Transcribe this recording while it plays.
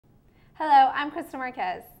Hello, I'm Krystle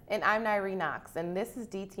Marquez. And I'm Nyree Knox, and this is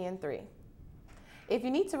DTN3. If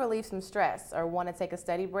you need to relieve some stress or want to take a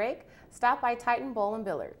study break, stop by Titan Bowl and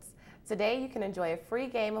Billiards. Today you can enjoy a free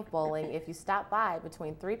game of bowling if you stop by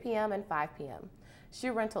between 3 p.m. and 5 p.m.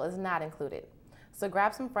 Shoe rental is not included. So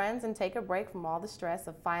grab some friends and take a break from all the stress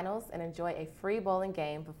of finals and enjoy a free bowling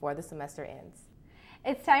game before the semester ends.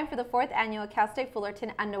 It's time for the 4th annual Cal State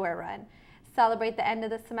Fullerton underwear run. Celebrate the end of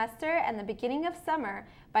the semester and the beginning of summer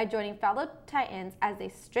by joining fellow Titans as they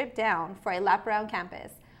strip down for a lap around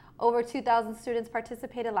campus. Over 2,000 students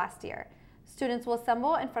participated last year. Students will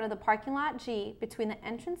assemble in front of the parking lot G between the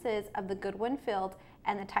entrances of the Goodwin Field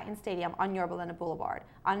and the Titan Stadium on Yorba Linda Boulevard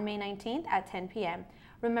on May 19th at 10 p.m.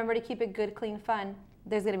 Remember to keep it good, clean, fun.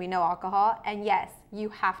 There's going to be no alcohol, and yes, you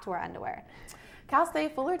have to wear underwear. Cal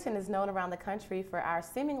State Fullerton is known around the country for our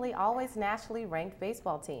seemingly always nationally ranked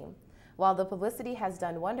baseball team. While the publicity has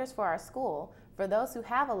done wonders for our school, for those who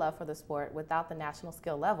have a love for the sport without the national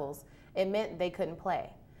skill levels, it meant they couldn't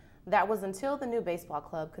play. That was until the new baseball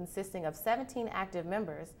club, consisting of 17 active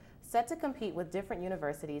members, set to compete with different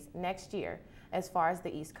universities next year as far as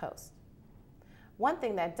the East Coast. One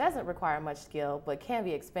thing that doesn't require much skill but can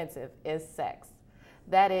be expensive is sex.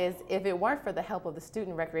 That is, if it weren't for the help of the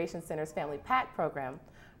Student Recreation Center's Family Pack program,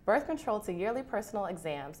 birth control to yearly personal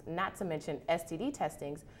exams, not to mention STD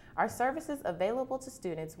testings, are services available to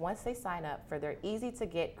students once they sign up for their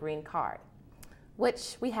easy-to-get green card,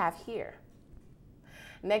 which we have here.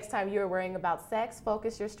 Next time you're worrying about sex,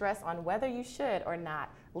 focus your stress on whether you should or not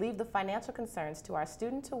leave the financial concerns to our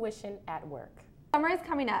student tuition at work. Summer is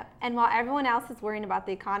coming up, and while everyone else is worrying about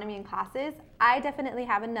the economy and classes, I definitely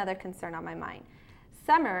have another concern on my mind.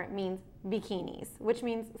 Summer means bikinis, which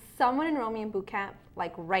means someone enroll me in boot camp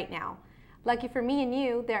like right now. Lucky for me and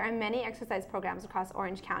you, there are many exercise programs across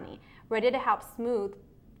Orange County ready to help smooth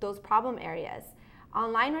those problem areas.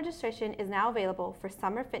 Online registration is now available for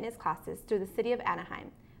summer fitness classes through the city of Anaheim.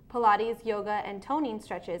 Pilates, yoga, and toning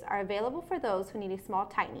stretches are available for those who need a small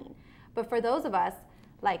tightening. But for those of us,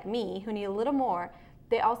 like me, who need a little more,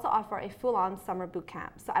 they also offer a full-on summer boot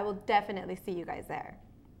camp. So I will definitely see you guys there.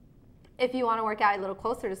 If you want to work out a little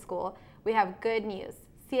closer to school, we have good news.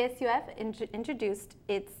 CSUF introduced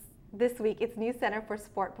this week its new Center for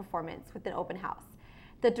Sport Performance with an open house.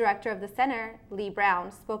 The director of the center, Lee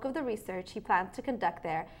Brown, spoke of the research he plans to conduct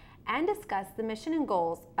there and discuss the mission and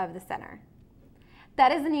goals of the center.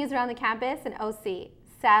 That is the news around the campus and OC.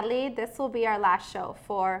 Sadly, this will be our last show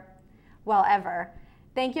for, well, ever.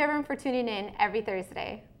 Thank you everyone for tuning in every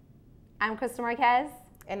Thursday. I'm Krystle Marquez.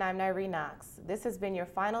 And I'm Nyree Knox. This has been your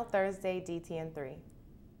final Thursday DTN3.